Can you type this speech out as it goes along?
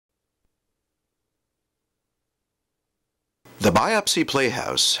The Biopsy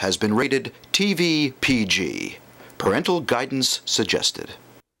Playhouse has been rated TV PG. Parental guidance suggested.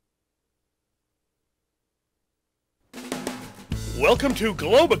 Welcome to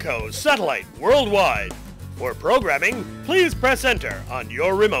Globico's satellite worldwide. For programming, please press enter on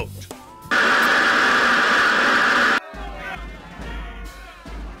your remote.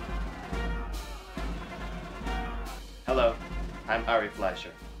 Hello, I'm Ari Fleischer,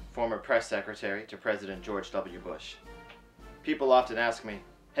 former press secretary to President George W. Bush. People often ask me,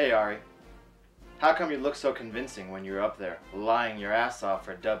 "Hey Ari, how come you look so convincing when you're up there, lying your ass off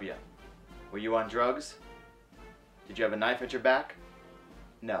for W? Were you on drugs? Did you have a knife at your back?"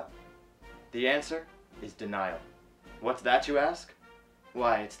 No. The answer is denial. What's that, you ask?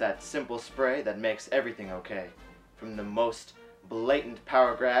 Why, it's that simple spray that makes everything okay. From the most blatant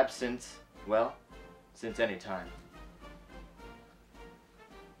power grab since any time.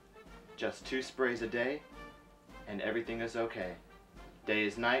 Just 2 sprays a day, and everything is okay. Day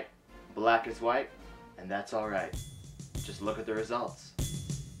is night, black is white, and that's alright. Just look at the results.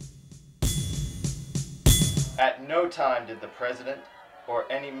 At no time did the President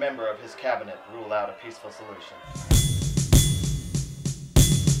or any member of his cabinet rule out a peaceful solution.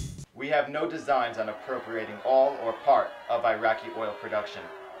 We have no designs on appropriating all or part of Iraqi oil production.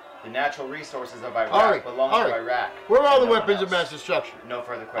 The natural resources of Iraq belong to Iraq. Where are all the weapons of mass destruction? No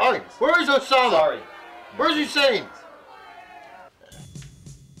further questions. Where is Osama? Sorry. Where's Hussein?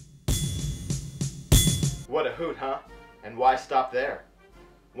 What a hoot, huh? And why stop there?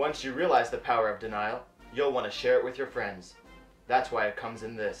 Once you realize the power of denial, you'll want to share it with your friends. That's why it comes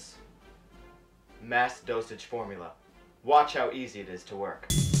in this mass dosage formula. Watch how easy it is to work.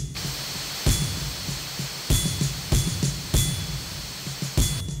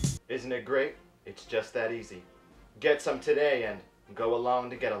 Isn't it great? It's just that easy. Get some today and go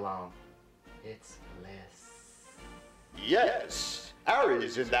along to get along. It's bliss. Yes,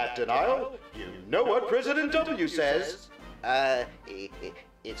 Ari's in that denial. You know what President W says.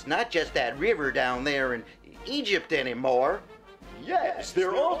 It's not just that river down there in Egypt anymore. Yes,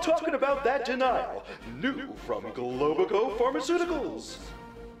 they're all talking about that denial. New from Globico Pharmaceuticals.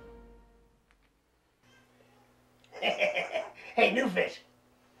 Hey, new fish.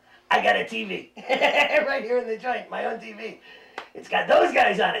 I got a TV. Right here in the joint, my own TV. It's got those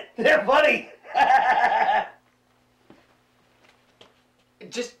guys on it. They're funny.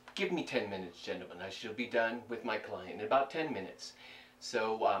 Just give me 10 minutes, gentlemen. I shall be done with my client in about 10 minutes.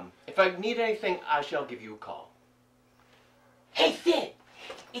 So, if I need anything, I shall give you a call. Hey, Sid.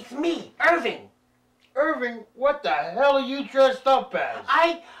 It's me, Irving. Irving, what the hell are you dressed up as?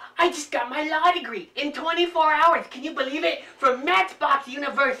 I just got my law degree in 24 hours. Can you believe it? From Matchbox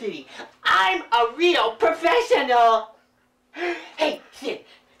University. I'm a real professional. Hey, Sid,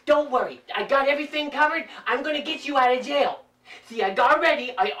 don't worry. I got everything covered. I'm going to get you out of jail. See, I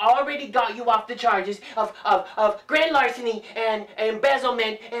already got you off the charges of grand larceny and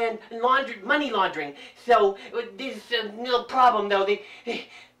embezzlement and money laundering. So, there's a little problem, though. They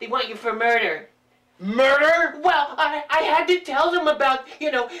want you for murder. Murder? Well, I had to tell them about,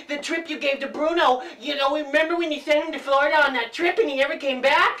 the trip you gave to Bruno. Remember when you sent him to Florida on that trip and he never came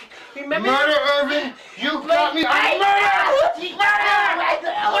back? Remember? Murder, Irving? You got me on murder!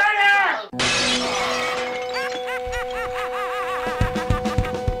 Murder!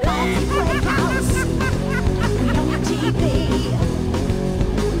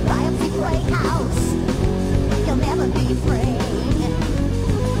 Biopsy Playhouse, you'll never be free.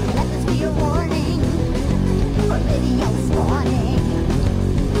 Let this be a warning for videos warning.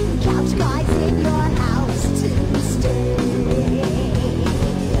 Couch guys in your house to stay.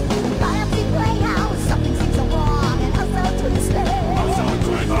 Biopsy Playhouse, something seems so wrong and also twisted. Biopsy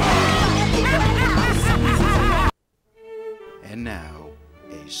Playhouse, something seems so wrong. And now,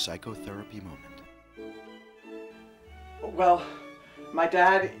 a psychotherapy moment. Well, my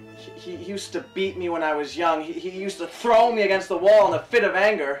dad, he used to beat me when I was young. He used to throw me against the wall in a fit of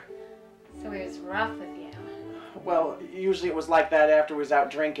anger. So he was rough with you. Well, usually it was like that after he was out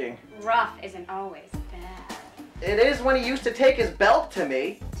drinking. Rough isn't always bad. It is when he used to take his belt to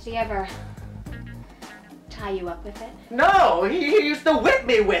me. Did he ever tie you up with it? No, he used to whip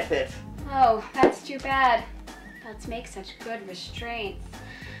me with it. Oh, that's too bad. Belts make such good restraints.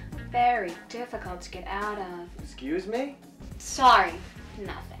 Very difficult to get out of. Excuse me? Sorry,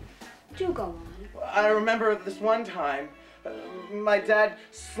 nothing. Do go on. I remember this one time, my dad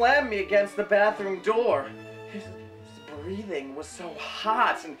slammed me against the bathroom door. His breathing was so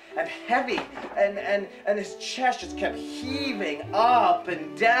hot and heavy, and his chest just kept heaving up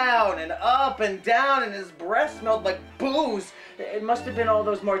and down and up and down, and his breath smelled like booze. It must have been all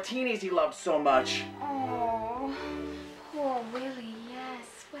those martinis he loved so much. Oh, poor Oh, Willie,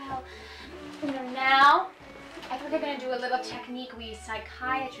 yes. Well, now, I think we're going to do a little technique we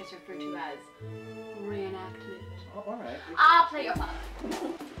psychiatrists refer to as reenactment. Oh, all right. I'll play your father.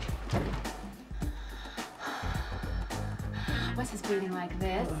 What's his breathing like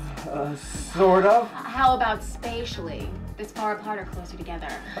this? Sort of. How about spatially? This far apart or closer together?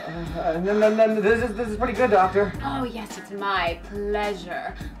 No, this is pretty good, Doctor. Oh, yes, it's my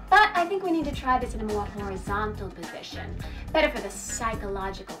pleasure. But I think we need to try this in a more horizontal position. Better for the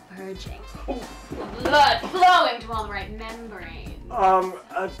psychological purging. Blood flowing to all the right membranes.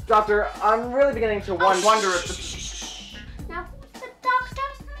 Doctor, I'm really beginning to wonder if the... Now, who's the doctor?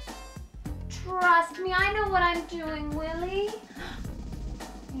 Trust me, I know what I'm doing, Willie.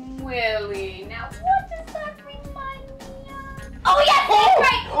 Willie, now what does that remind me of? Oh, yes, that's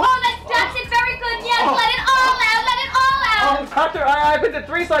right! Oh, that's it, very good, yes, let it all out, let it all out! Doctor, I've been to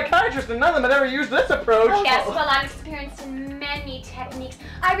 3 psychiatrists and none of them have ever used this approach. Oh, yes, well, I'm experienced in many techniques.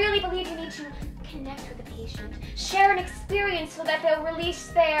 I really believe you need to connect with the patient, share an experience so that they'll release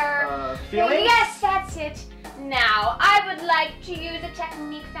their... feelings? Yes, that's it. Now, I would like to use a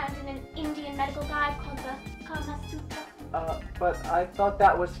technique found in an Indian medical guide called the Kama Sutra. But I thought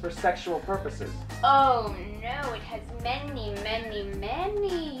that was for sexual purposes. Oh, no, it has many, many,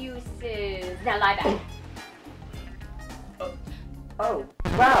 many uses. Now, lie back. Oh,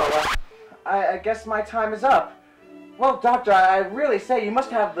 wow. I guess my time is up. Well, Doctor, I really say you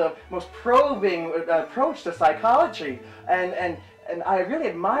must have the most probing approach to psychology. And I really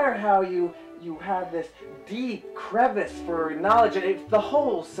admire how you have this deep crevice for knowledge. It's the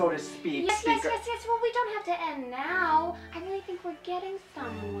whole, so to speak. Yes. Well, we don't have to end now. I really think we're getting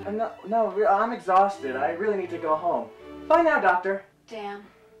somewhere. No, I'm exhausted. I really need to go home. Bye now, Doctor. Damn,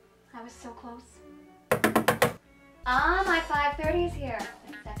 I was so close. My 5:30 is here.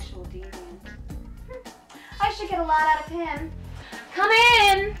 That sexual deviant. I should get a lot out of him. Come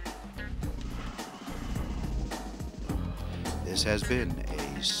in! This has been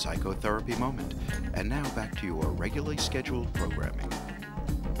a psychotherapy moment. And now back to your regularly scheduled programming.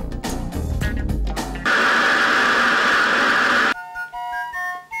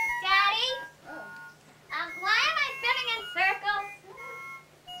 Daddy? Why am I spinning in circles?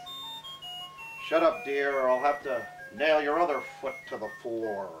 Shut up, dear, or I'll have to nail your other foot to the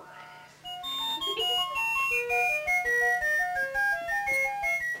floor.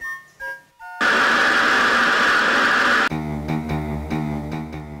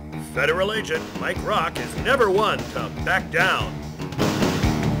 Federal agent Mike Rock is never one to back down.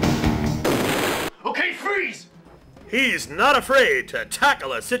 Okay, freeze! He's not afraid to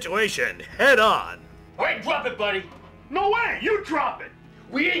tackle a situation head on. Wait, drop it, buddy! No way! You drop it!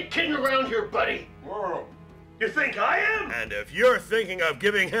 We ain't kidding around here, buddy! Whoa. You think I am? And if you're thinking of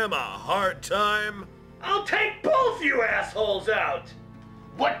giving him a hard time, I'll take both you assholes out!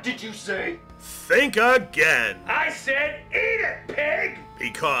 What did you say? think again. I said eat it, pig!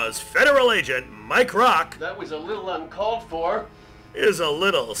 Because Federal Agent Mike Rock... That was a little uncalled for. ...is a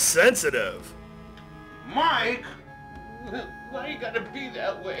little sensitive. Mike! Why you gotta be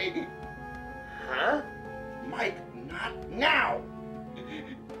that way? Huh? Mike, not now!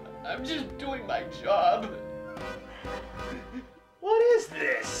 I'm just doing my job. What is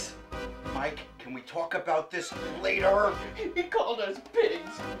this? Mike, can we talk about this later? He called us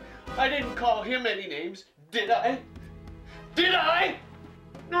pigs. I didn't call him any names, did I? Did I?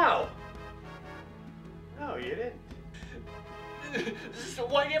 No. No, you didn't. So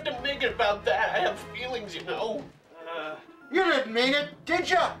why do you have to make it about that? I have feelings, you know. You didn't mean it, did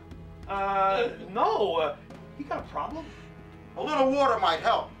ya? No. You got a problem? A little water might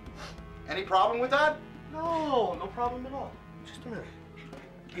help. Any problem with that? No, no problem at all. Just a minute.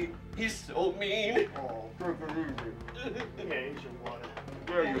 He's so mean. Oh, take it easy. Yeah, here's your water.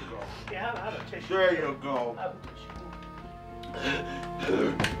 There you go. Yeah, I have a tissue. There you go. I have a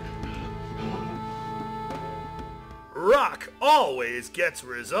tissue. Rock always gets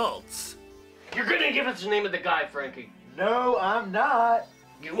results. You're gonna give us the name of the guy, Frankie. No, I'm not.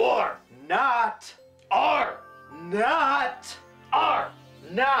 You are. Not. Are. Not. Are.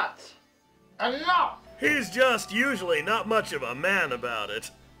 Not. Enough! He's just usually not much of a man about it.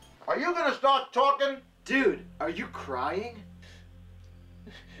 Are you gonna start talking? Dude, are you crying?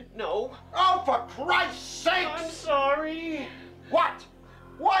 No. Oh, for Christ's sakes! I'm sorry. What?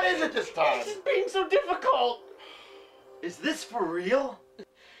 What is it this time? This is being so difficult. Is this for real?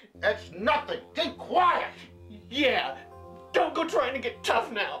 It's nothing. Keep quiet. Yeah. Don't go trying to get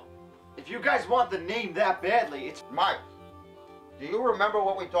tough now. If you guys want the name that badly, it's... Mike, do you remember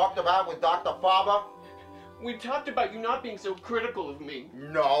what we talked about with Dr. Faber? We talked about you not being so critical of me.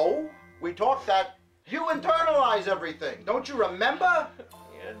 No. We talked that You internalize everything. Don't you remember?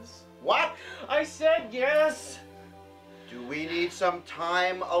 Yes. What? I said yes. Do we need some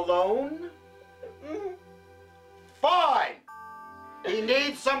time alone? Fine. He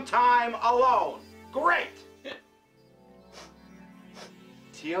needs some time alone. Great. Is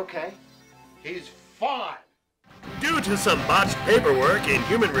he okay? He's fine. Due to some botched paperwork in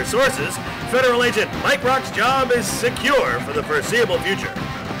human resources, Federal Agent Mike Rock's job is secure for the foreseeable future.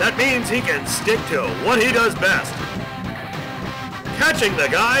 That means he can stick to what he does best. Catching the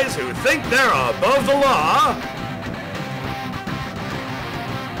guys who think they're above the law,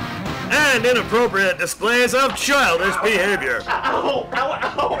 and inappropriate displays of childish behavior. Ow! Ow!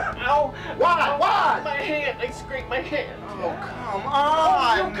 Ow! Ow! Why? My hand! I scraped my hand. Oh, come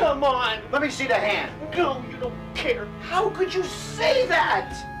on. Oh, come on! Let me see the hand. No, you don't care. How could you say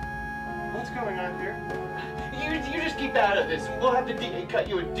that? What's going on here? You just keep out of this. We'll have the DA cut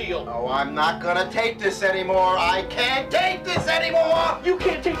you a deal. Oh, I'm not gonna take this anymore. I can't take this anymore. You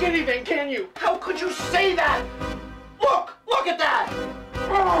can't take anything, can you? How could you say that? Look at that.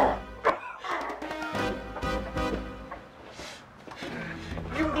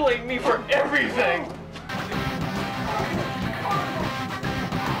 You blame me for everything.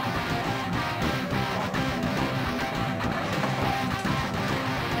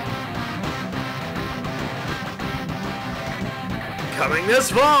 Coming this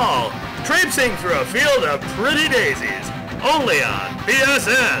fall, traipsing through a field of pretty daisies, only on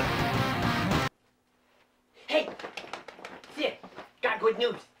BSN. Hey, Sid, got good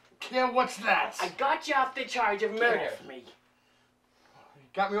news. Yeah, what's that? I got you off the charge of murder for me. You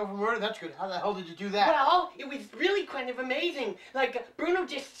got me over murder? That's good. How the hell did you do that? Well, it was really kind of amazing. Like, Bruno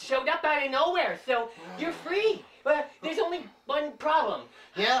just showed up out of nowhere, so you're free. But there's only one problem.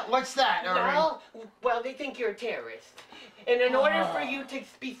 Yeah, what's that, Well, they think you're a terrorist. And in order for you to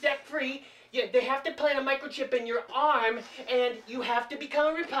be set free, they have to plant a microchip in your arm, and you have to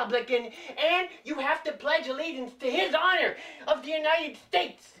become a Republican, and you have to pledge allegiance to his honor of the United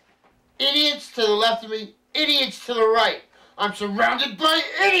States. Idiots to the left of me, idiots to the right. I'm surrounded by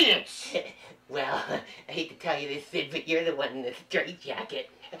idiots! Well, I hate to tell you this, Sid, but you're the one in the straitjacket.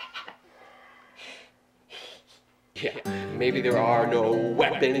 Yeah, maybe there are no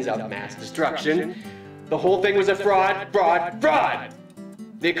weapons of mass destruction. The whole thing was a fraud, fraud, fraud!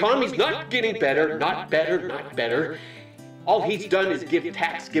 The economy's not getting better, not better, not better. All he's done is give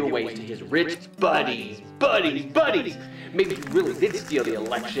tax giveaways to his rich buddies. Maybe he really did steal the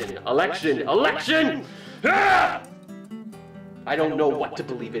election. Election! Ah! I don't know what to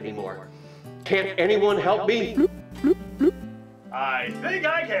believe anymore. Can't anyone help me? I think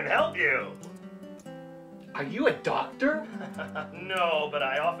I can help you. Are you a doctor? No, but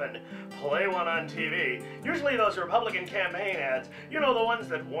I often play one on TV. Usually those Republican campaign ads. You know, the ones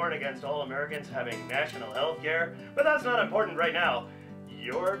that warn against all Americans having national health care. But that's not important right now.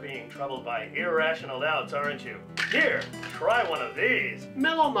 You're being troubled by irrational doubts, aren't you? Here, try one of these.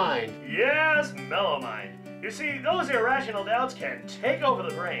 Mellow Mind. Yes, Mellow Mind. You see, those irrational doubts can take over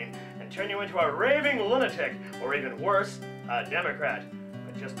the brain and turn you into a raving lunatic, or even worse, a Democrat.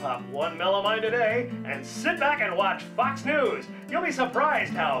 Just pop one Mellow Mind a day and sit back and watch Fox News. You'll be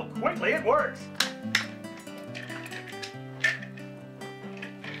surprised how quickly it works.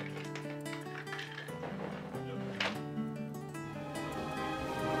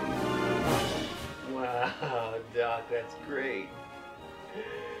 Wow, Doc, that's great.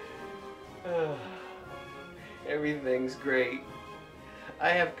 Everything's great. I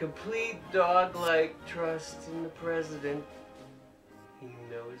have complete dog-like trust in the president. He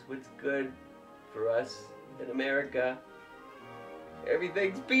knows what's good for us in America.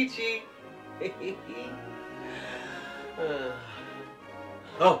 Everything's peachy.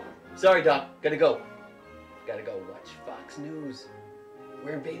 Oh, sorry, Doc. Gotta go. Gotta go watch Fox News.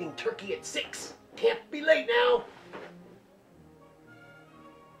 We're invading Turkey at 6. Can't be late now.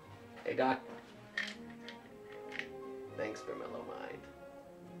 Hey, Doc. Thanks for Mellow Mind.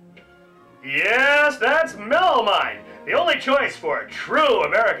 Yes, that's Mellow Mind, the only choice for true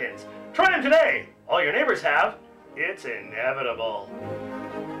Americans. Try them today. All your neighbors have. It's inevitable.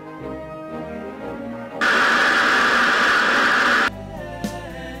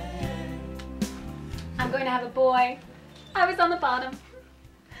 I'm going to have a boy. I was on the bottom.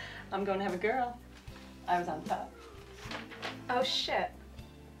 I'm going to have a girl. I was on top. Oh shit.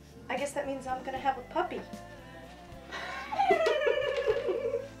 I guess that means I'm gonna have a puppy.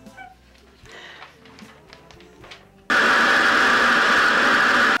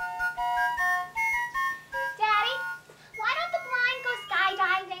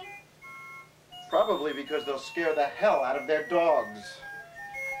 Probably because they'll scare the hell out of their dogs.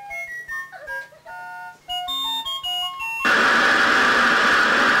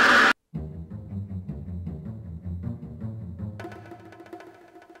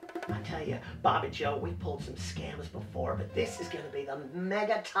 Joe, we pulled some scams before, but this is going to be the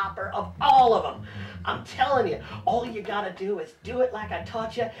mega topper of all of them. I'm telling you, all you got to do is do it like I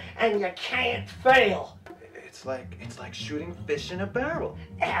taught you, and you can't fail. It's like shooting fish in a barrel.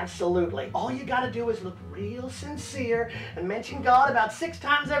 Absolutely. All you got to do is look real sincere and mention God about 6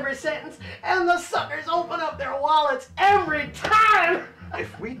 times every sentence, and the suckers open up their wallets every time.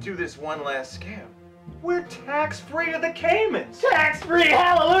 If we do this one last scam, we're tax-free to the Caymans. Tax-free,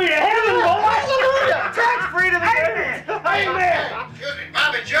 hallelujah, heaven, boy. Hallelujah, tax-free to the Caymans. Amen. Excuse me,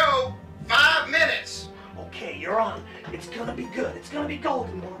 Bobby Joe, 5 minutes. Okay, you're on. It's gonna be good. It's gonna be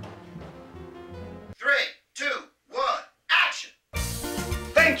golden, boy. 3, 2, 1, action.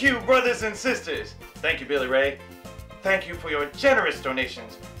 Thank you, brothers and sisters. Thank you, Billy Ray. Thank you for your generous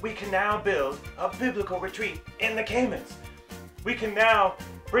donations. We can now build a biblical retreat in the Caymans. We can now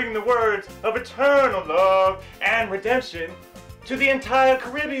bring the words of eternal love and redemption to the entire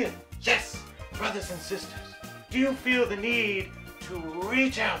Caribbean. Yes, brothers and sisters, do you feel the need to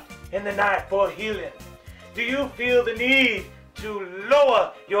reach out in the night for healing? Do you feel the need to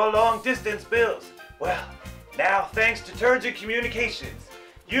lower your long-distance bills? Well, now thanks to Turgid Communications,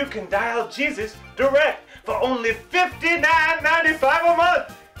 you can dial Jesus direct for only $59.95 a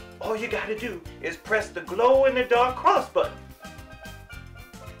month. All you gotta do is press the glow-in-the-dark cross button.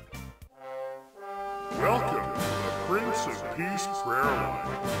 Welcome to the Prince of Peace prayer line.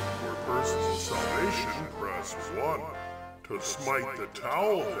 For personal salvation, press 1. To smite the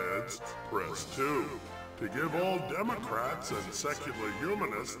towel heads, press 2. To give all Democrats and secular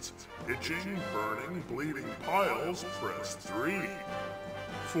humanists itching, burning, bleeding piles, press 3.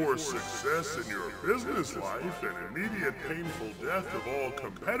 For success in your business life and immediate painful death of all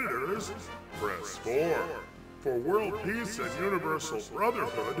competitors, press 4. For world peace and universal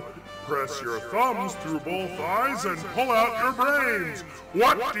brotherhood, press your thumbs through both eyes and pull out your brains.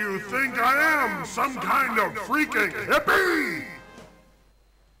 What do you think I am? Some kind of freaking hippie?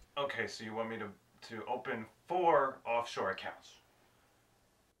 Okay, so you want me to open 4 offshore accounts.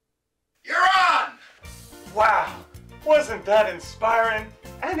 You're on! Wow, wasn't that inspiring?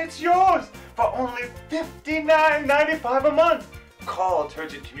 And it's yours for only $59.95 a month. Call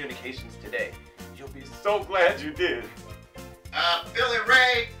Turgid Communications today. You'll be so glad you did. Billy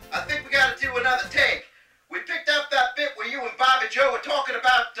Ray, I think we gotta do another take. We picked up that bit where you and Bobby Joe were talking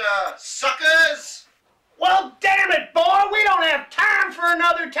about, suckers. Well, damn it, boy, we don't have time for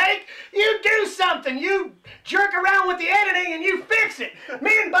another take. You do something. You jerk around with the editing and you fix it.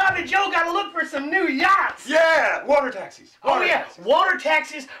 Me and Bobby Joe gotta look for some new yachts. Yeah, water taxis. Water taxis. Water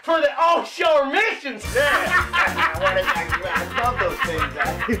taxis for the offshore missions. Yeah. Water taxis. I love those things.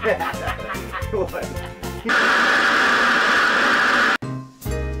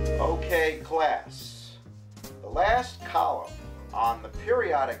 Okay, class. The last column on the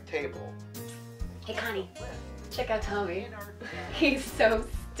periodic table. Hey, Connie, check out Tommy. He's so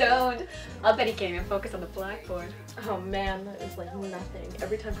stoned. I'll bet he can't even focus on the blackboard. Oh man, that is like nothing.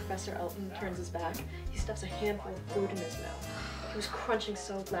 Every time Professor Elton turns his back, he stuffs a handful of food in his mouth. He was crunching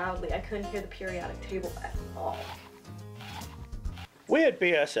so loudly, I couldn't hear the periodic table at all. We at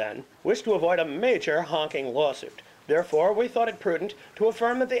BSN wish to avoid a major honking lawsuit. Therefore, we thought it prudent to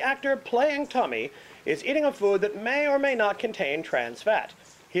affirm that the actor playing Tommy is eating a food that may or may not contain trans fat.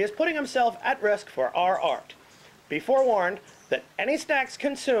 He is putting himself at risk for our art. Be forewarned that any snacks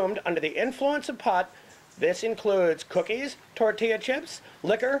consumed under the influence of pot, this includes cookies, tortilla chips,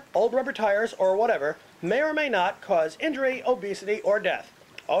 liquor, old rubber tires, or whatever, may or may not cause injury, obesity, or death.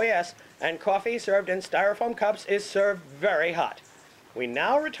 Oh yes, and coffee served in styrofoam cups is served very hot. We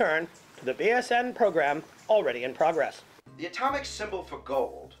now return to the BSN program already in progress. The atomic symbol for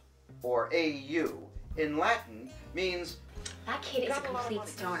gold, or AU, in Latin means... That kid is a complete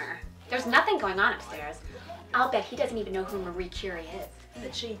stoner. There's nothing going on upstairs. I'll bet he doesn't even know who Marie Curie is. I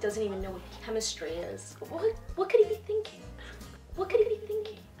bet she doesn't even know what chemistry is. What could he be thinking? What could he be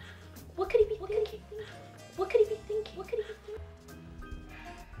thinking? What could he be thinking? What could he be thinking? What could he be thinking?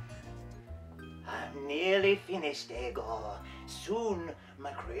 I'm nearly finished, Ego. Soon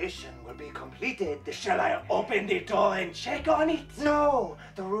my creation will be completed. Shall I open the door and check on it? No,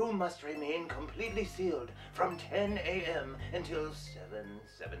 the room must remain completely sealed from 10 a.m. until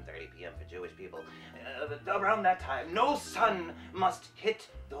 7:30 p.m. for Jewish people. Around that time, no sun must hit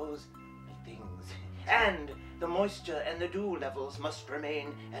those things. And the moisture and the dew levels must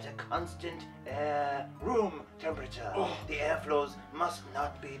remain at a constant room temperature. Oh. The airflows must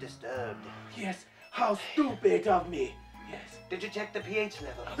not be disturbed. Yes, how stupid of me. Yes. Did you check the pH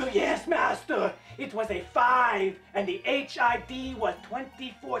level? Oh, yes, master. It was a 5, and the HID was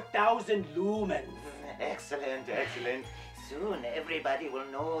 24,000 lumens. Excellent, excellent. Soon everybody will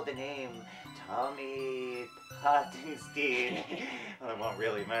know the name Call me Pottenstein. Well, it won't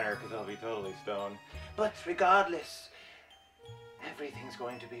really matter because I'll be totally stoned. But regardless, everything's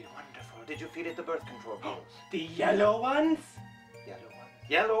going to be wonderful. Did you feed it the birth control pills? The yellow ones? Yellow ones?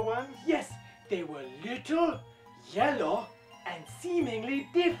 Yellow ones? Yes, they were little, yellow, and seemingly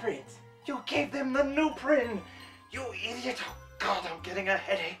different. You gave them the Nuprin! You idiot! Oh God, I'm getting a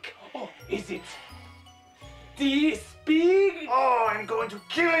headache. Oh, is it this big? Oh, I'm going to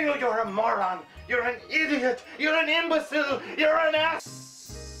kill you! You're a moron! You're an idiot! You're an imbecile! You're an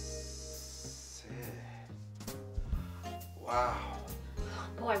ass! Wow.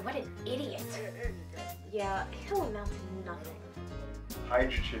 Boy, what an idiot. Yeah, he'll amount to nothing.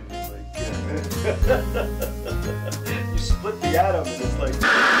 Hydrogen is like, you split the atom and it's like...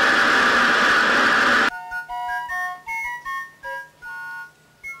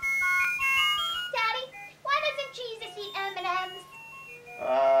 Daddy, why doesn't Jesus eat M&Ms?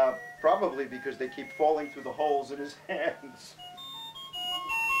 Probably because they keep falling through the holes in his hands.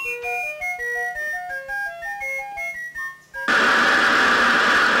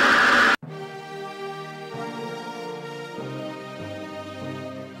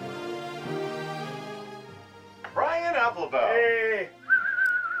 Brian Applebow! Hey!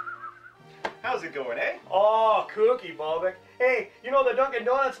 How's it going, eh? Oh, cookie, Bobik. Hey, you know the Dunkin'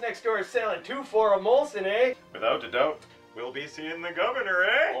 Donuts next door is selling 2 for a Molson, eh? Without a doubt, we'll be seeing the governor,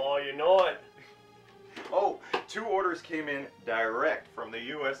 eh? Oh, you know it. Oh, 2 orders came in direct from the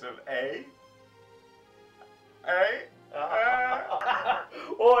US of A. Eh?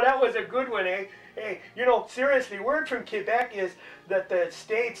 Oh, that was a good one, eh? Hey, you know, seriously, word from Quebec is that the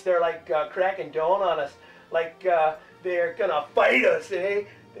States, they're like cracking down on us. Like they're gonna fight us, eh?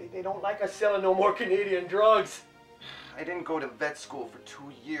 They don't like us selling no more Canadian drugs. I didn't go to vet school for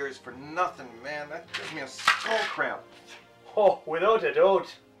 2 years for nothing, man. That gives me a skull cramp. Oh, without a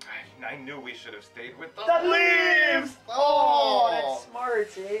doubt. I knew we should have stayed with the leaves! Oh, that's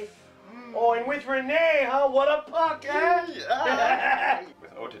smart, eh? Oh, and with Renee, huh? What a puck, eh?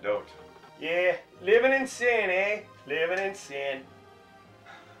 Without a doubt. Yeah, living in sin, eh? Living in sin.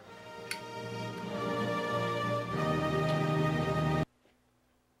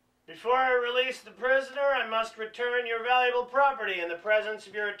 Before I release the prisoner, I must return your valuable property in the presence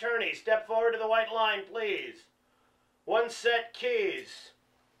of your attorney. Step forward to the white line, please. 1 set keys.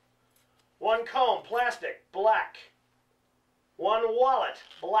 1 comb, plastic, black. 1 wallet,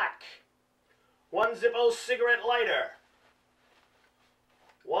 black. 1 Zippo cigarette lighter.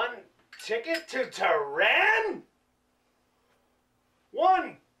 1 ticket to Tehran?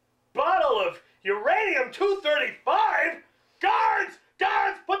 1 bottle of uranium-235? Guards!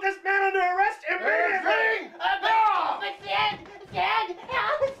 Guards! Put this man under arrest immediately!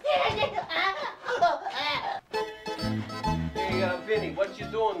 Hey, Vinny, what you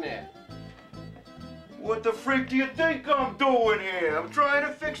doing there? What the freak do you think I'm doing here? I'm trying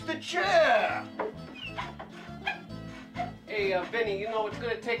to fix the chair. Hey, Vinny, you know it's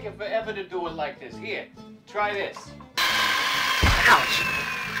gonna take you forever to do it like this. Here, try this. Ouch!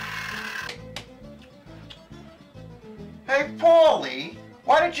 Hey, Paulie,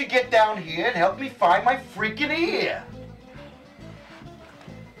 why don't you get down here and help me find my freaking ear?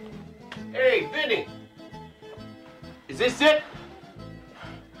 Hey, Vinny! Is this it?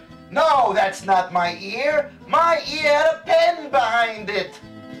 No, that's not my ear. My ear had a pen behind it.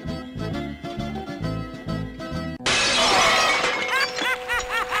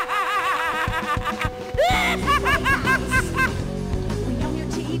 We own your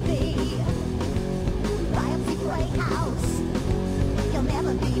TV. Biopsy Playhouse. You'll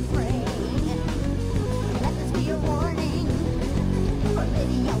never be free. Let this be a warning for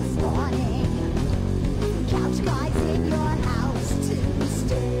video spawning. Couch guys in your house to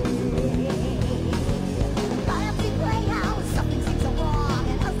stay. Biopsy Playhouse. Something seems so wrong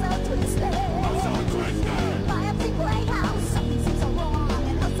and also twisted. Biopsy Playhouse. Something seems so wrong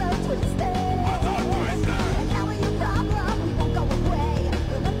and also twisted. And now we're your problem. We won't go away.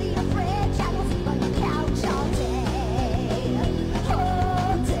 We'll not be afraid. Chat will sleep on your couch all day.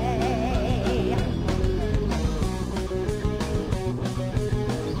 All day.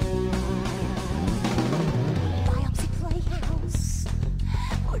 Biopsy Playhouse.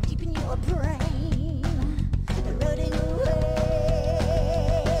 We're deep in your brain. Rooting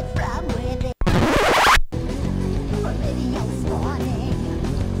away from within. For video spawning.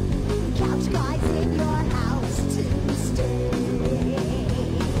 Couch guys in your house to stay.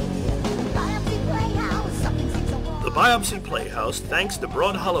 Biopsy Playhouse. Something seems so wrong. The Biopsy Playhouse thanks the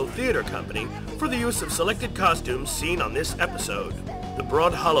Broad Hollow Theater Company for the use of selected costumes seen on this episode. The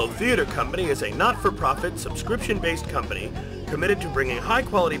Broad Hollow Theater Company is a not-for-profit, subscription-based company committed to bringing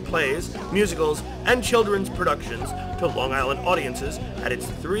high-quality plays, musicals, and children's productions to Long Island audiences at its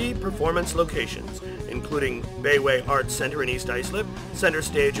 3 performance locations, including Bayway Arts Center in East Islip, Center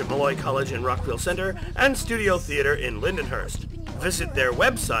Stage at Malloy College in Rockville Center, and Studio Theater in Lindenhurst. Visit their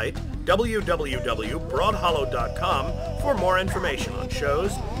website, www.broadhollow.com, for more information on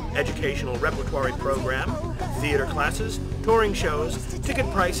shows, educational repertory program, theater classes, touring shows, ticket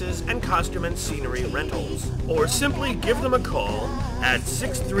prices, and costume and scenery rentals. Or simply give them a call at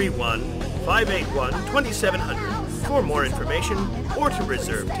 631-581-2700 for more information or to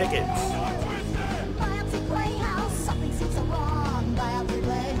reserve tickets. Biopsy Playhouse, something seems so wrong.